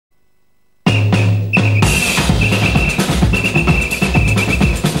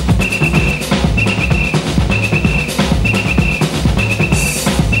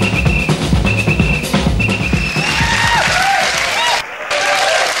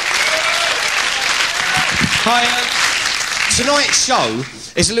Tonight's show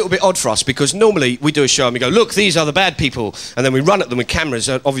is a little bit odd for us because normally we do a show and we go, look, these are the bad people, and then we run at them with cameras,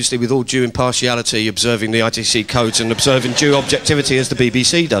 obviously with all due impartiality, observing the ITC codes and observing due objectivity as the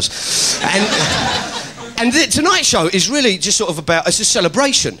BBC does. And tonight's show is really just sort of about, it's a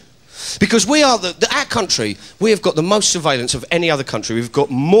celebration. Because we are, our country, we have got the most surveillance of any other country. We've got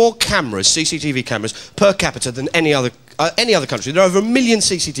more cameras, CCTV cameras, per capita than any other country. There are over 1 million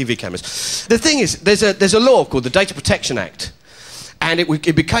CCTV cameras. The thing is, there's a law called the Data Protection Act, and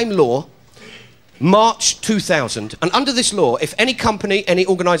it became law March 2000. And under this law, if any company, any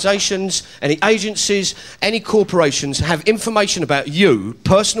organisations, any agencies, any corporations have information about you,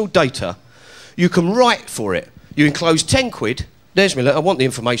 personal data, you can write for it. You enclose 10 quid, there's me, look, I want the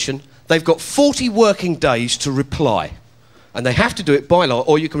information. They've got 40 working days to reply. And they have to do it by law,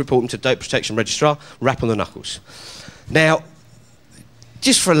 or you can report them to Data Protection Registrar, rap on the knuckles. Now,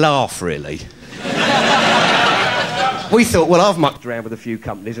 just for a laugh, really, we thought, well, I've mucked around with a few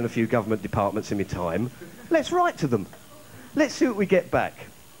companies and a few government departments in my time. Let's write to them. Let's see what we get back.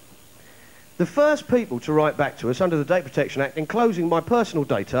 The first people to write back to us under the Data Protection Act, enclosing my personal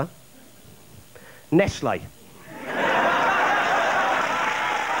data, Nestle.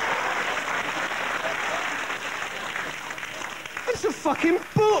 It's a fucking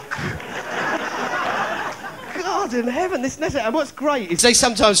book! God in heaven, this Nestle. And what's great is they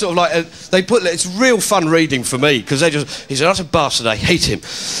sometimes sort of like, they put, it's real fun reading for me, because they just, he's an utter bastard, I hate him.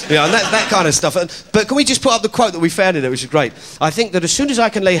 You know, and that kind of stuff. But can we just put up the quote that we found in it, which is great? I think that as soon as I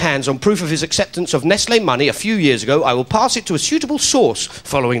can lay hands on proof of his acceptance of Nestle money a few years ago, I will pass it to a suitable source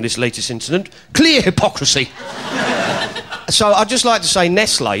following this latest incident. Clear hypocrisy. So I'd just like to say,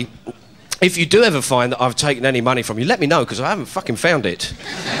 Nestle, if you do ever find that I've taken any money from you, let me know, because I haven't fucking found it.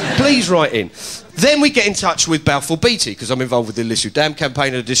 Please write in. Then we get in touch with Balfour Beatty, because I'm involved with the List You Damn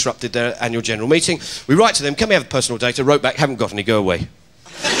campaign and disrupted their annual general meeting. We write to them, can we have the personal data? Wrote back, haven't got any, go away.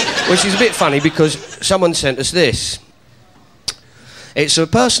 Which is a bit funny, because someone sent us this. It's a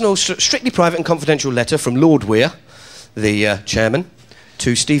personal, strictly private and confidential letter from Lord Weir, the chairman,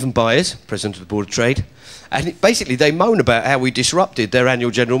 to Stephen Byers, president of the Board of Trade. And basically, they moan about how we disrupted their annual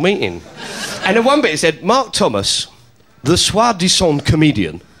general meeting. And in one bit it said, Mark Thomas, the soi-disant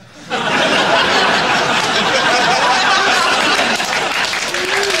comedian.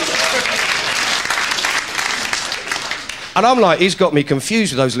 And I'm like, he's got me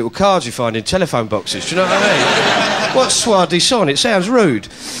confused with those little cards you find in telephone boxes. Do you know what I mean? What's soi-disant? It sounds rude.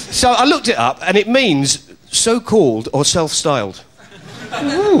 So I looked it up, and it means so-called or self-styled.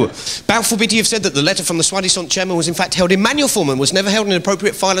 Ooh. Balfour Beatty have said that the letter from the soi-disant chairman was in fact held in manual form and was never held in an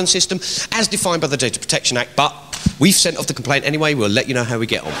appropriate filing system as defined by the Data Protection Act, but we've sent off the complaint anyway. We'll let you know how we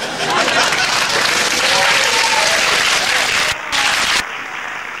get on.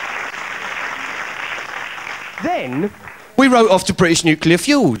 Then we wrote off to British Nuclear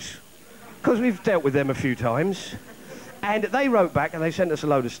Fuels, because we've dealt with them a few times, and they wrote back and they sent us a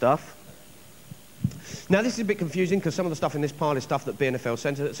load of stuff. Now, this is a bit confusing because some of the stuff in this pile is stuff that BNFL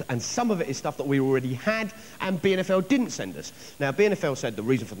sent us, and some of it is stuff that we already had and BNFL didn't send us. Now, BNFL said the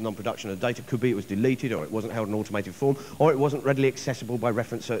reason for the non-production of the data could be it was deleted, or it wasn't held in automated form, or it wasn't readily accessible by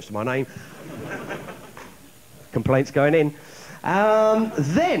reference search to my name. Complaints going in.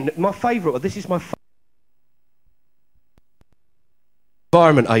 Then, my favourite, this is my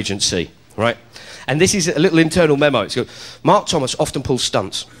Environment Agency, right? And this is a little internal memo. It's got, Mark Thomas often pulls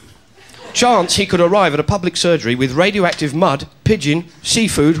stunts. Chance he could arrive at a public surgery with radioactive mud, pigeon,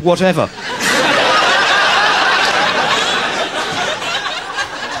 seafood, whatever.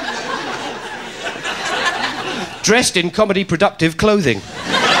 Dressed in comedy productive clothing.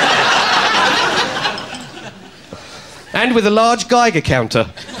 And with a large Geiger counter.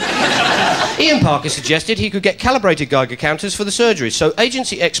 Ian Parker suggested he could get calibrated Geiger counters for the surgery, so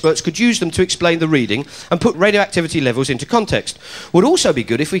agency experts could use them to explain the reading and put radioactivity levels into context. Would also be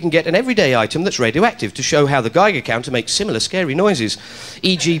good if we can get an everyday item that's radioactive to show how the Geiger counter makes similar scary noises,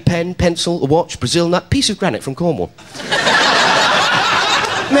 e.g. pen, pencil, a watch, Brazil nut, piece of granite from Cornwall.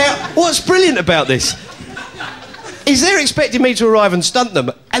 Now, what's brilliant about this is they're expecting me to arrive and stunt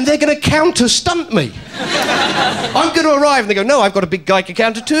them, and they're going to counter-stunt me. I'm going to arrive and they go, no, I've got a big Geiger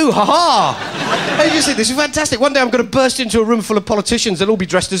counter too, ha-ha! And you just think, this is fantastic. One day I'm going to burst into a room full of politicians, they'll all be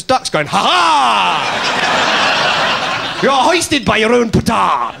dressed as ducks going, ha-ha! You're hoisted by your own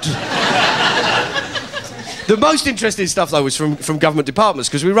petard! The most interesting stuff, though, was from government departments,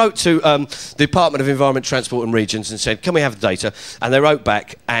 because we wrote to the Department of Environment, Transport and Regions and said, can we have the data? And they wrote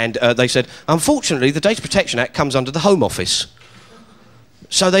back and they said, unfortunately, the Data Protection Act comes under the Home Office.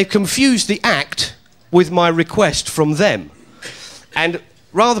 So they confused the Act with my request from them. And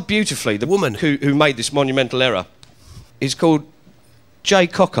rather beautifully, the woman who made this monumental error is called J.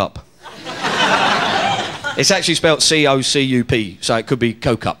 Cockup. It's actually spelt C-O-C-U-P, so it could be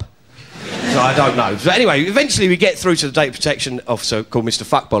Cocup. So I don't know. But anyway, eventually we get through to the data protection officer called Mr.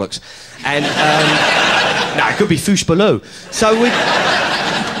 Fuckbollocks. And, no, it could be Fouche-Ballot. So we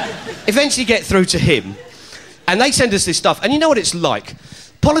eventually get through to him, and they send us this stuff. And you know what it's like?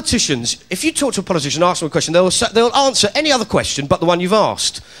 Politicians, if you talk to a politician, ask them a question, they'll answer any other question but the one you've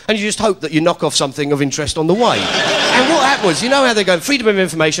asked. And you just hope that you knock off something of interest on the way. And what happened was, you know how they go, freedom of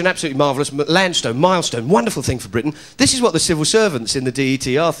information, absolutely marvellous, landstone, milestone, wonderful thing for Britain. This is what the civil servants in the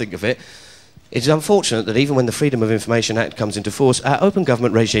DETR think of it. It's unfortunate that even when the Freedom of Information Act comes into force, our open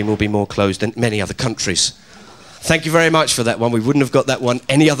government regime will be more closed than many other countries. Thank you very much for that one. We wouldn't have got that one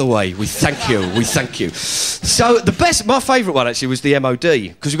any other way. We thank you. We thank you. So my favourite one actually was the MOD,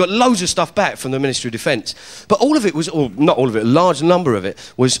 because we got loads of stuff back from the Ministry of Defence. But all of it was, or not all of it, a large number of it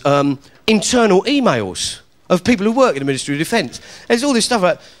was internal emails of people who work in the Ministry of Defence. There's all this stuff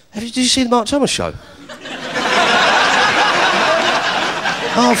like, did you see the Mark Thomas show?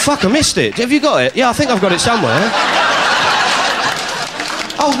 Oh, fuck, I missed it. Have you got it? Yeah, I think I've got it somewhere.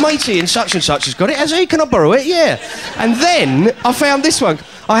 Old matey in such and such has got it, has he? Can I borrow it? Yeah. And then I found this one.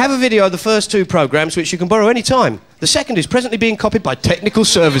 I have a video of the first 2 programmes which you can borrow any time. The second is presently being copied by technical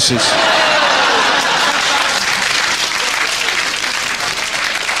services.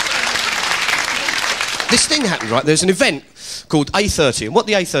 This thing happened, right? There's an event called A30, and what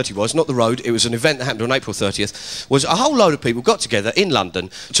the A30 was, not the road, it was an event that happened on April 30th, was a whole load of people got together in London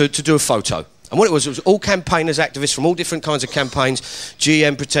to do a photo. And what it was all campaigners, activists from all different kinds of campaigns,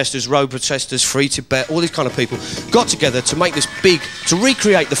 GM protesters, road protesters, Free Tibet, all these kind of people, got together to make this to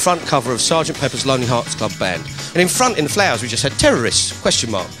recreate the front cover of Sgt. Pepper's Lonely Hearts Club Band. And in front, in the flowers, we just had terrorists,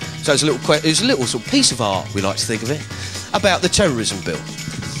 question mark. So it was a little sort of piece of art, we like to think of it, about the terrorism bill.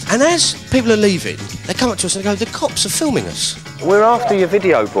 And as people are leaving, they come up to us and they go, the cops are filming us. We're after your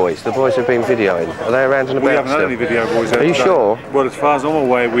video boys, the boys who've been videoing. Are they around and about? We haven't had any video boys out. Are you sure? Well, as far as I'm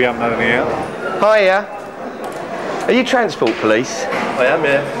aware, we haven't had any out. Hiya. Are you transport police? I am,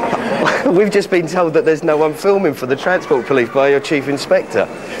 yeah. We've just been told that there's no one filming for the transport police by your chief inspector.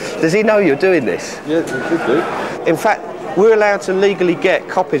 Does he know you're doing this? Yeah, we should do. In fact, we're allowed to legally get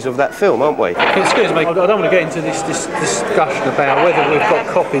copies of that film, aren't we? Excuse me, I don't want to get into this discussion about whether we've got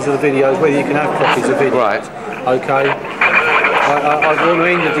copies of the videos, whether you can have copies of videos. Right. Okay. I want to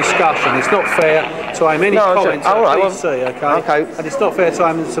end the discussion. It's not fair to aim any comments at PC, okay? And it's not fair to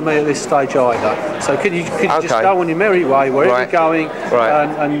aim to me at this stage either. So could you just go on your merry way, wherever you're going,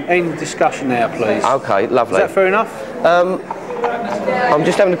 and end the discussion now, please? Okay, lovely. Is that fair enough? I'm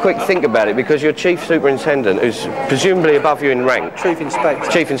just having a quick think about it, because your chief superintendent, who's presumably above you in rank... Chief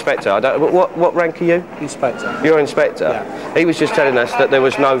Inspector. Chief Inspector. What rank are you? Inspector. You're Inspector? Yeah. He was just telling us that there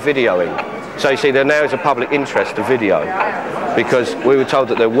was no videoing. So you see, there now is a public interest to video, because we were told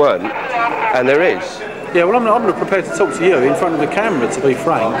that there weren't, and there is. Yeah, well, I'm not prepared to talk to you in front of the camera, to be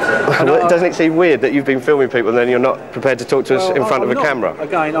frank. Well, doesn't it seem weird that you've been filming people and then you're not prepared to talk to us in front of a camera?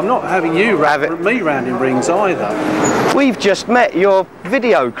 Again, I'm not having you me round in rings either. We've just met your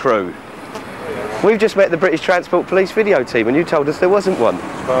video crew. We've just met the British Transport Police video team, and you told us there wasn't one.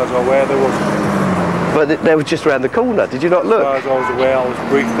 As far as I'm aware, there wasn't. But they were just around the corner. Did you not look? As far as I was aware, I was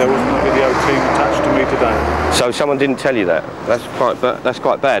briefed there wasn't a video team attached to me today. So someone didn't tell you that? That's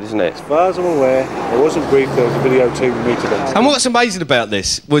quite bad, isn't it? As far as I'm aware, I wasn't briefed there was a video team with me today. And what's amazing about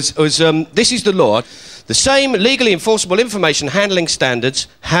this was this is the law. The same legally enforceable information handling standards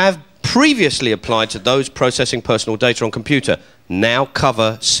have previously applied to those processing personal data on computer. Now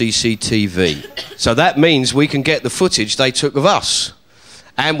cover CCTV. So that means we can get the footage they took of us.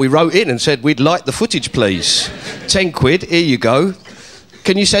 And we wrote in and said, we'd like the footage, please. 10 quid, here you go.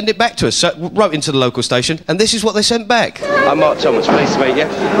 Can you send it back to us? So wrote into the local station, and this is what they sent back. I'm Mark Thomas, pleased to meet you.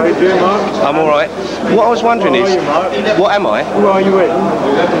 How you doing, Mark? I'm all right. What I was wondering is... What am I? Who are you with?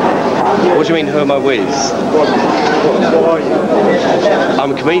 What do you mean, who am I with? What are you?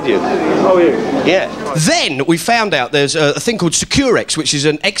 I'm a comedian. Oh, are you? Yeah. Then we found out there's a thing called Securex, which is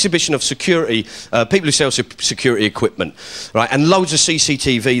an exhibition of security, people who sell security equipment, right, and loads of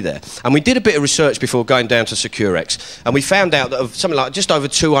CCTV there. And we did a bit of research before going down to Securex, and we found out that of something like just over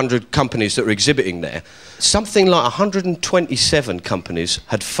 200 companies that were exhibiting there, something like 127 companies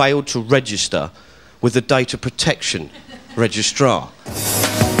had failed to register with the data protection registrar.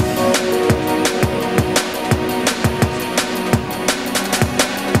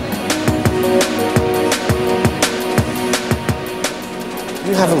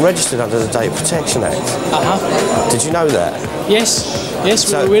 haven't registered under the Data Protection Act. Did you know that? Yes,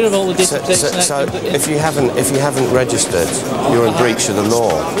 we're aware of all the Data Protection Act. So if you haven't registered, you're in breach of the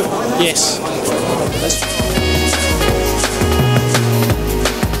law. Yes.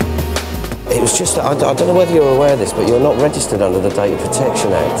 It was just that I don't know whether you're aware of this, but you're not registered under the Data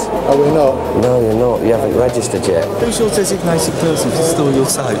Protection Act. Oh, we're not? No, you're not. You haven't registered yet. Who's your designated person to store your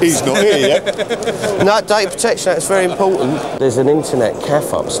sites? He's not here yet. No, Data Protection Act is very important. There's an internet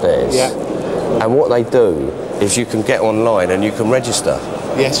cafe upstairs. Yeah. And what they do is you can get online and you can register.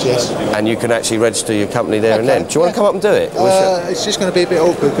 Yes. And you can actually register your company there and then. Do you want to come up and do it? It's just going to be a bit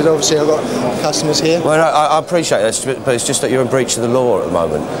awkward because obviously I've got customers here. Well, no, I appreciate that, but it's just that you're in breach of the law at the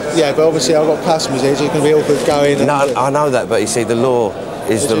moment. Yeah, but obviously I've got customers here, so it's going to be awkward going. No, I know that, but you see, the law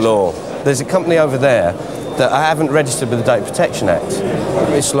is the law. There's a company over there that I haven't registered with the Data Protection Act.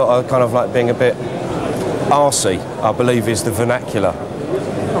 It's kind of like being a bit arsey, I believe is the vernacular.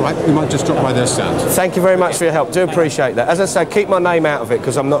 All right, we might just drop by their stand. Thank you very much for your help. Do appreciate that. As I say, keep my name out of it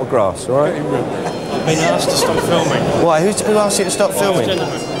because I'm not a grass, all right? I've been asked to stop filming. Why? Who asked you to stop filming?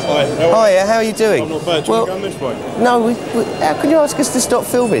 Hiya, how are you doing? I'm not bad. Do you want to go this way? No, how can you ask us to stop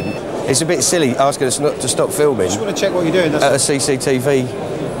filming? It's a bit silly asking us not to stop filming. I just want to check what you're doing. At a CCTV.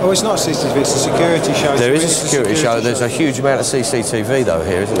 Oh, it's not a CCTV, it's a security show. There is a security show. There's a huge amount of CCTV though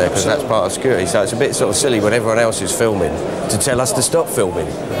here, isn't there? Because that's part of security. So it's a bit sort of silly when everyone else is filming to tell us to stop filming.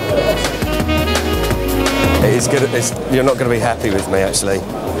 You're not going to be happy with me, actually.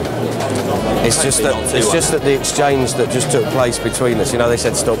 It's just that the exchange that just took place between us. You know, they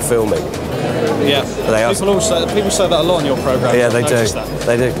said stop filming. Yeah. People say that a lot on your programme. Yeah, they do.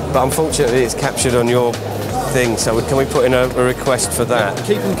 They do. But unfortunately, it's captured on your thing. So can we put in a request for that?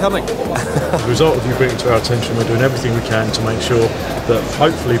 Keep them coming. As a result of you bringing it to our attention, we're doing everything we can to make sure that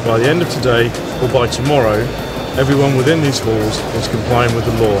hopefully by the end of today or by tomorrow, everyone within these halls is complying with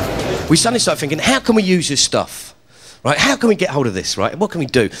the law. We suddenly start thinking, how can we use this stuff? Right, how can we get hold of this, right? What can we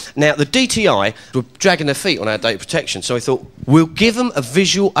do? Now, the DTI were dragging their feet on our data protection, so I thought, we'll give them a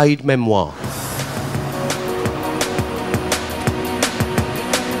visual aid memoir.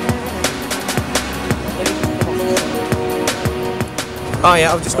 Oh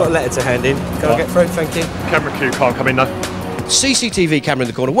yeah, I've just got a letter to hand in. Can I get through? Thank you. Camera queue can't come in now. CCTV camera in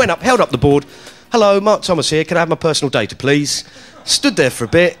the corner, went up, held up the board. Hello, Mark Thomas here, can I have my personal data, please? Stood there for a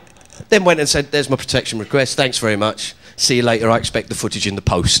bit, then went and said, there's my protection request, thanks very much. See you later, I expect the footage in the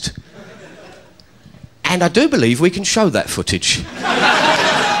post. And I do believe we can show that footage.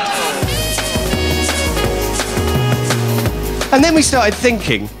 And then we started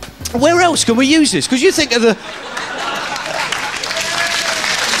thinking, where else can we use this? Because you think of the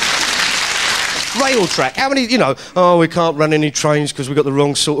rail track. How many, oh, we can't run any trains because we've got the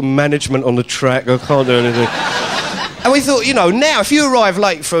wrong sort of management on the track. I can't do anything. And we thought, now if you arrive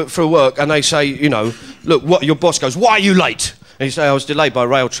late for work and they say, look, what your boss goes, why are you late? And you say, I was delayed by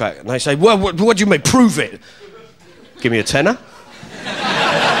rail track. And they say, well, what do you mean? Prove it. Give me a tenner.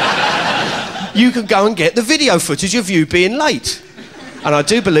 You can go and get the video footage of you being late. And I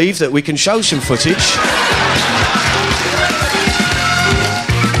do believe that we can show some footage.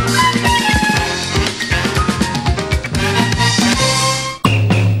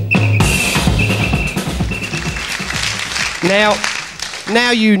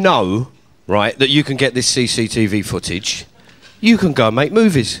 Now you know, right, that you can get this CCTV footage. You can go and make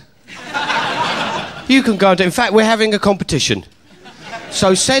movies. You can go and do... In fact, we're having a competition.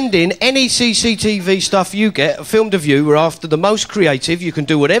 So send in any CCTV stuff you get, filmed of you. We're after the most creative. You can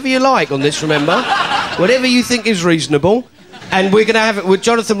do whatever you like on this, remember? Whatever you think is reasonable. And we're going to have it... Well,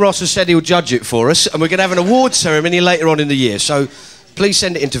 Jonathan Ross has said he'll judge it for us, and we're going to have an awards ceremony later on in the year. So... please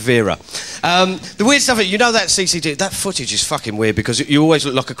send it into Vera. The weird stuff, that CCTV, that footage is fucking weird because you always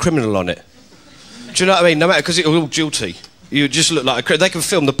look like a criminal on it. Do you know what I mean? No matter, because it's all guilty. You just look like a criminal. They can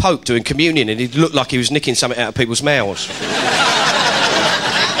film the Pope doing communion and he'd look like he was nicking something out of people's mouths.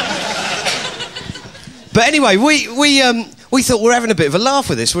 But anyway, we thought we're having a bit of a laugh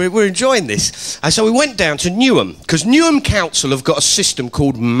with this. We're enjoying this. And so we went down to Newham, because Newham Council have got a system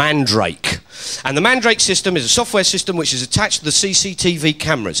called Mandrake. And the Mandrake system is a software system which is attached to the CCTV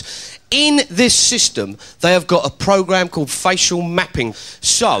cameras. In this system, they have got a program called facial mapping.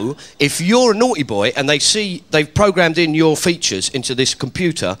 So, if you're a naughty boy and they've programmed in your features into this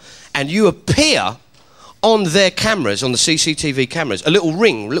computer, and you appear on their cameras, on the CCTV cameras, a little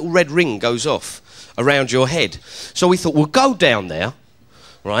red ring goes off around your head. So we thought, we'll go down there,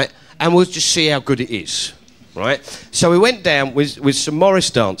 right, and we'll just see how good it is, right? So we went down with some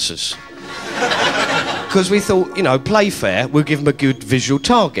Morris dancers. Because we thought, play fair, we'll give them a good visual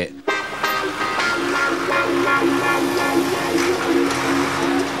target.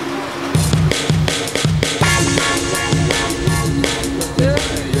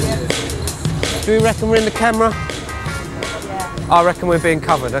 Do we reckon we're in the camera? Yeah. I reckon we're being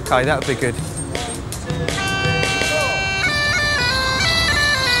covered. Okay, that would be good.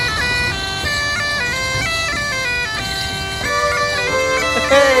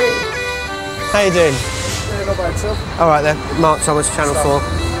 Hey! How you doing? Yeah, not bad, sir. All right then, Mark Thomas, Channel 4.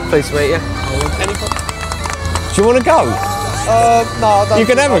 Pleased to meet you. Do you want to go? No, I don't. You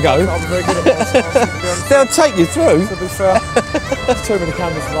can have a go. I'm very good at that. They'll take you through. To be fair, there's too many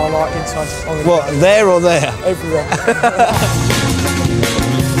cameras that I like inside. What, there or there? Everywhere.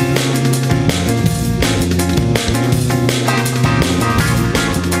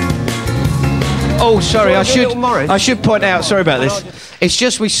 Oh, sorry, I should point out, sorry about this. It's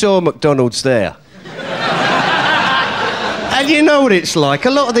just we saw McDonald's there. And you know what it's like.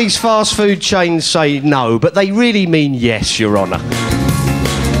 A lot of these fast food chains say no, but they really mean yes, Your Honour. You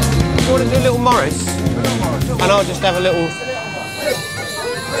want to do a little Morris? And I'll just have a little...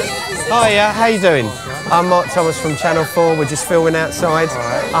 Hiya, how you doing? I'm Mark Thomas from Channel 4. We're just filming outside.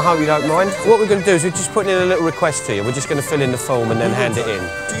 Right. I hope you don't mind. What we're going to do is we're just putting in a little request to you. We're just going to fill in the form and then hand it in.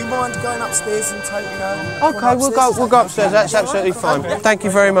 Do you mind going upstairs and taking OK, we'll go upstairs. That's absolutely fine. Thank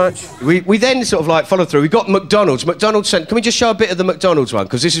you very much. We then sort of like followed through. We got McDonald's. McDonald's sent... Can we just show a bit of the McDonald's one?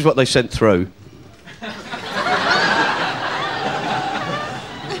 Because this is what they sent through.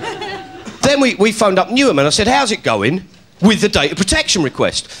 Then we phoned up Newham and I said, how's it going with the data protection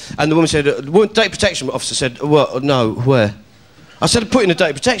request? And the woman said, the data protection officer said, well, no, where? I said, put in a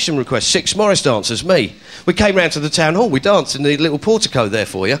data protection request, 6 Morris dancers, me. We came round to the town hall, we danced in the little portico there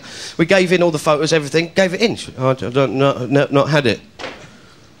for you. We gave in all the photos, everything, gave it in. I don't, not had it.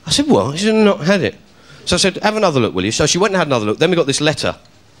 I said, what? She said, not had it. So I said, have another look, will you? So she went and had another look. Then we got this letter.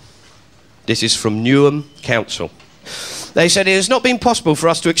 This is from Newham Council. They said, it has not been possible for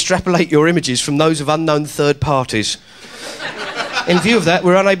us to extrapolate your images from those of unknown third parties. In view of that,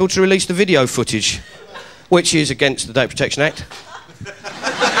 we're unable to release the video footage, which is against the Data Protection Act.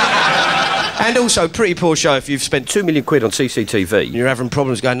 And also, pretty poor show if you've spent £2 million on CCTV and you're having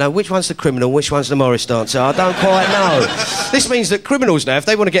problems going, no, which one's the criminal, which one's the Morris dancer? I don't quite know. This means that criminals now, if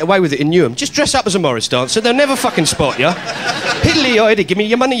they want to get away with it in Newham, just dress up as a Morris dancer, they'll never fucking spot you. Hiddly-oidy, give me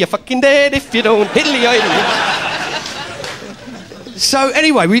your money, you're fucking dead if you don't. Hiddly-oidy. So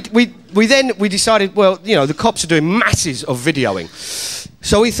anyway, we decided, well, you know, the cops are doing masses of videoing.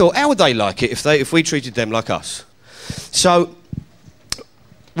 So we thought, how would they like it if we treated them like us? So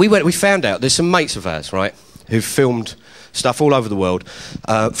we found out there's some mates of ours, right, who've filmed stuff all over the world,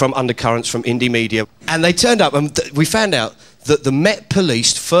 from Undercurrents, from indie media, and they turned up and we found out that the Met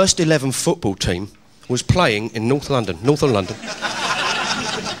Police First 11 football team was playing in northern London.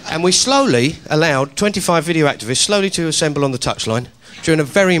 And we slowly allowed 25 video activists slowly to assemble on the touchline during a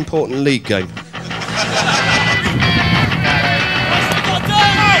very important league game.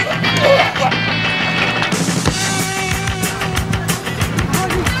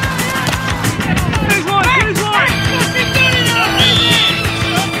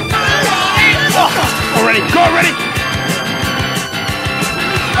 Go already!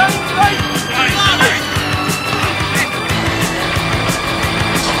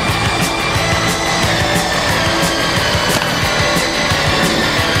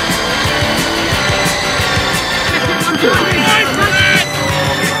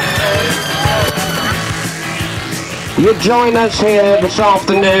 You join us here this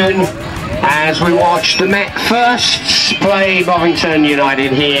afternoon as we watch the Met first play Bovington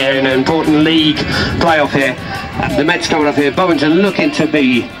United here in an important league playoff here. The Mets coming up here, Bovington looking to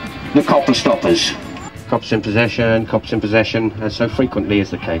be the copper stoppers. Cops in possession, as so frequently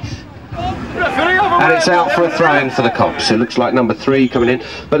is the case. And it's out for a throw-in for the Cops. It looks like number 3 coming in,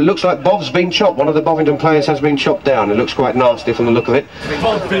 but it looks like Bob's been chopped. One of the Bovington players has been chopped down. It looks quite nasty from the look of it.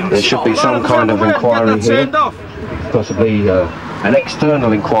 There should be some kind of inquiry here. Possibly an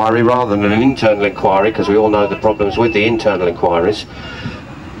external inquiry rather than an internal inquiry, because we all know the problems with the internal inquiries.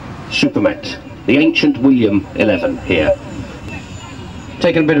 Supermet, the ancient William 11 here.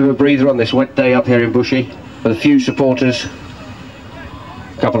 Taking a bit of a breather on this wet day up here in Bushey, with a few supporters,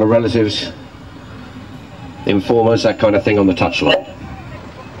 a couple of relatives, informers, that kind of thing on the touchline.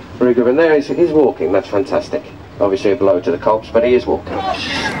 Very good, and there he's walking, that's fantastic. Obviously a blow to the Cops, but he is walking.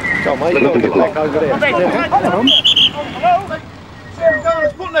 Come on, mate. Looking good luck.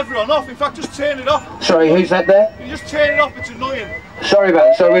 It's putting everyone off. In fact, just turn it off. Sorry, who's that there? You just turn it off. It's annoying. Sorry about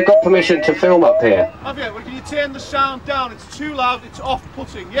that. So we've got permission to film up here. Have you? Well, can you turn the sound down? It's too loud. It's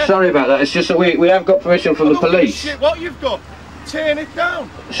off-putting. Yeah. Sorry about that. It's just that we have got permission from the police. Shit, what you've got? Turn it down.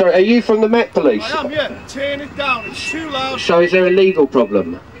 Sorry, are you from the Met Police? I am. Yeah. Turn it down. It's too loud. So is there a legal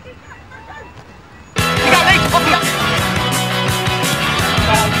problem?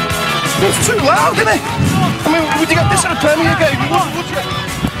 It's too loud, isn't it? I mean, would you get this at a penny again? Would you?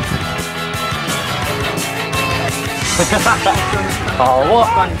 Oh, what?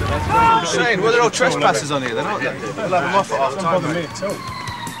 I'm saying, well, they're all trespassers on here, then, aren't they? They'll have them off at half time.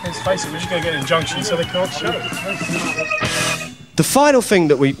 Let's face it, we're just going to get an injunction so they can't show it. The final thing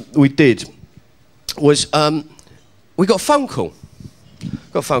that we did was we got a phone call.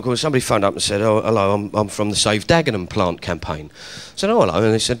 Somebody phoned up and said, "Oh, hello, I'm from the Save Dagenham plant campaign." I said, "Oh, hello,"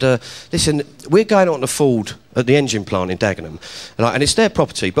 and they said, "Listen, we're going on to Ford at the engine plant in Dagenham, and it's their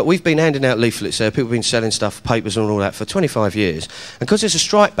property, but we've been handing out leaflets there. People have been selling stuff, papers and all that for 25 years, and because there's a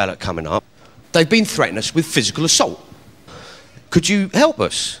strike ballot coming up, they've been threatening us with physical assault. Could you help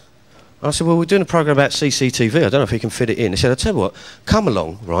us?" I said, "Well, we're doing a programme about CCTV. I don't know if you can fit it in." They said, "I'll tell you what, come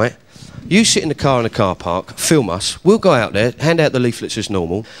along, right? You sit in the car in the car park, film us, we'll go out there, hand out the leaflets as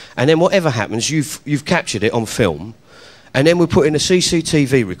normal, and then whatever happens, you've captured it on film, and then we'll put in a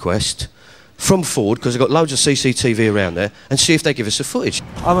CCTV request from Ford, because they've got loads of CCTV around there, and see if they give us the footage."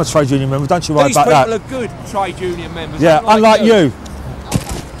 I'm a trade union member, don't you worry about that. These people are good trade union members. Yeah, unlike you.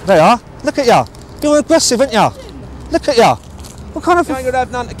 They are. Look at ya. You're aggressive, aren't ya? Look at ya. What kind of... You ain't going to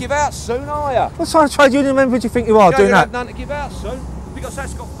have none to give out soon, are you? What kind of trade union member do you think you are doing that? You ain't going to have none to give out soon. Because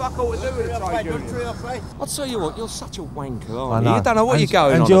that's got fuck all to do with the trade union. I'll tell you what, you're such a wanker, aren't you? You don't know what you're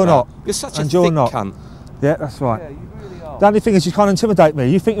going on. And you're not. You're such a thick cunt. Yeah, that's right. Yeah, you really are. The only thing is you can't intimidate me.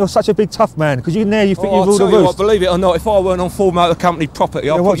 You think you're such a big tough man, because you think you've ruled the roost. What, believe it or not, if I weren't on Ford Motor Company property,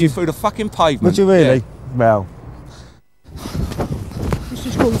 I'd put you through the fucking pavement. Would you really? Yeah. Well... This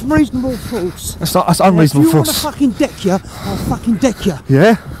is called reasonable force. That's unreasonable force. If you want to fucking deck you, I'll fucking deck you.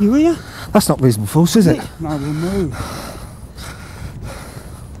 Yeah? You hear? That's not reasonable force, is it? No, we'll move.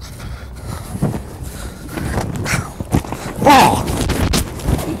 Oh!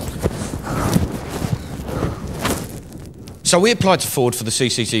 So we applied to Ford for the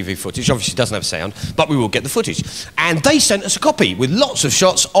CCTV footage. Obviously it doesn't have sound, but we will get the footage. And they sent us a copy with lots of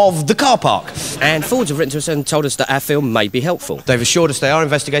shots of the car park. And Fords have written to us and told us that our film may be helpful. They've assured us they are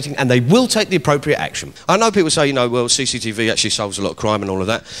investigating and they will take the appropriate action. I know people say, you know, well, CCTV actually solves a lot of crime and all of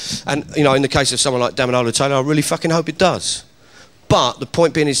that. And, you know, in the case of someone like Daminola Taylor, I really fucking hope it does. But the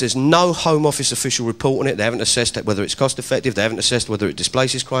point being is there's no Home Office official report on it. They haven't assessed whether it's cost effective. They haven't assessed whether it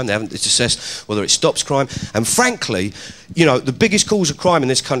displaces crime. They haven't assessed whether it stops crime. And frankly, you know, the biggest cause of crime in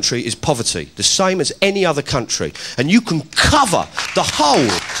this country is poverty, the same as any other country. And you can cover the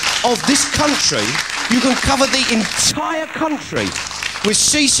whole of this country, you can cover the entire country with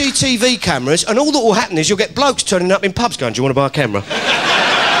CCTV cameras, and all that will happen is you'll get blokes turning up in pubs going, "Do you want to buy a camera?"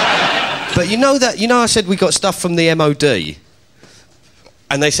 But you know I said we got stuff from the MOD?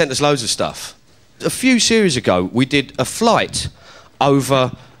 And they sent us loads of stuff. A few series ago, we did a flight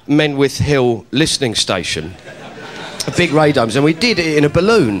over Menwith Hill listening station, a big radomes, and we did it in a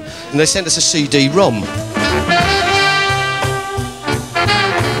balloon, and they sent us a CD-ROM.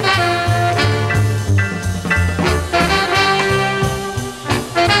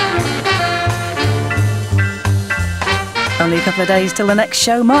 Only a couple of days till the next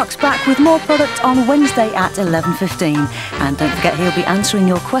show. Mark's back with more product on Wednesday at 11:15. And don't forget he'll be answering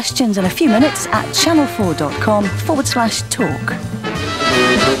your questions in a few minutes at channel4.com/talk.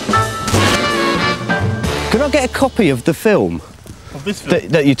 Can I get a copy of the film? Of this film?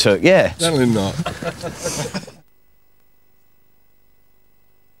 That you took, yeah. Certainly not.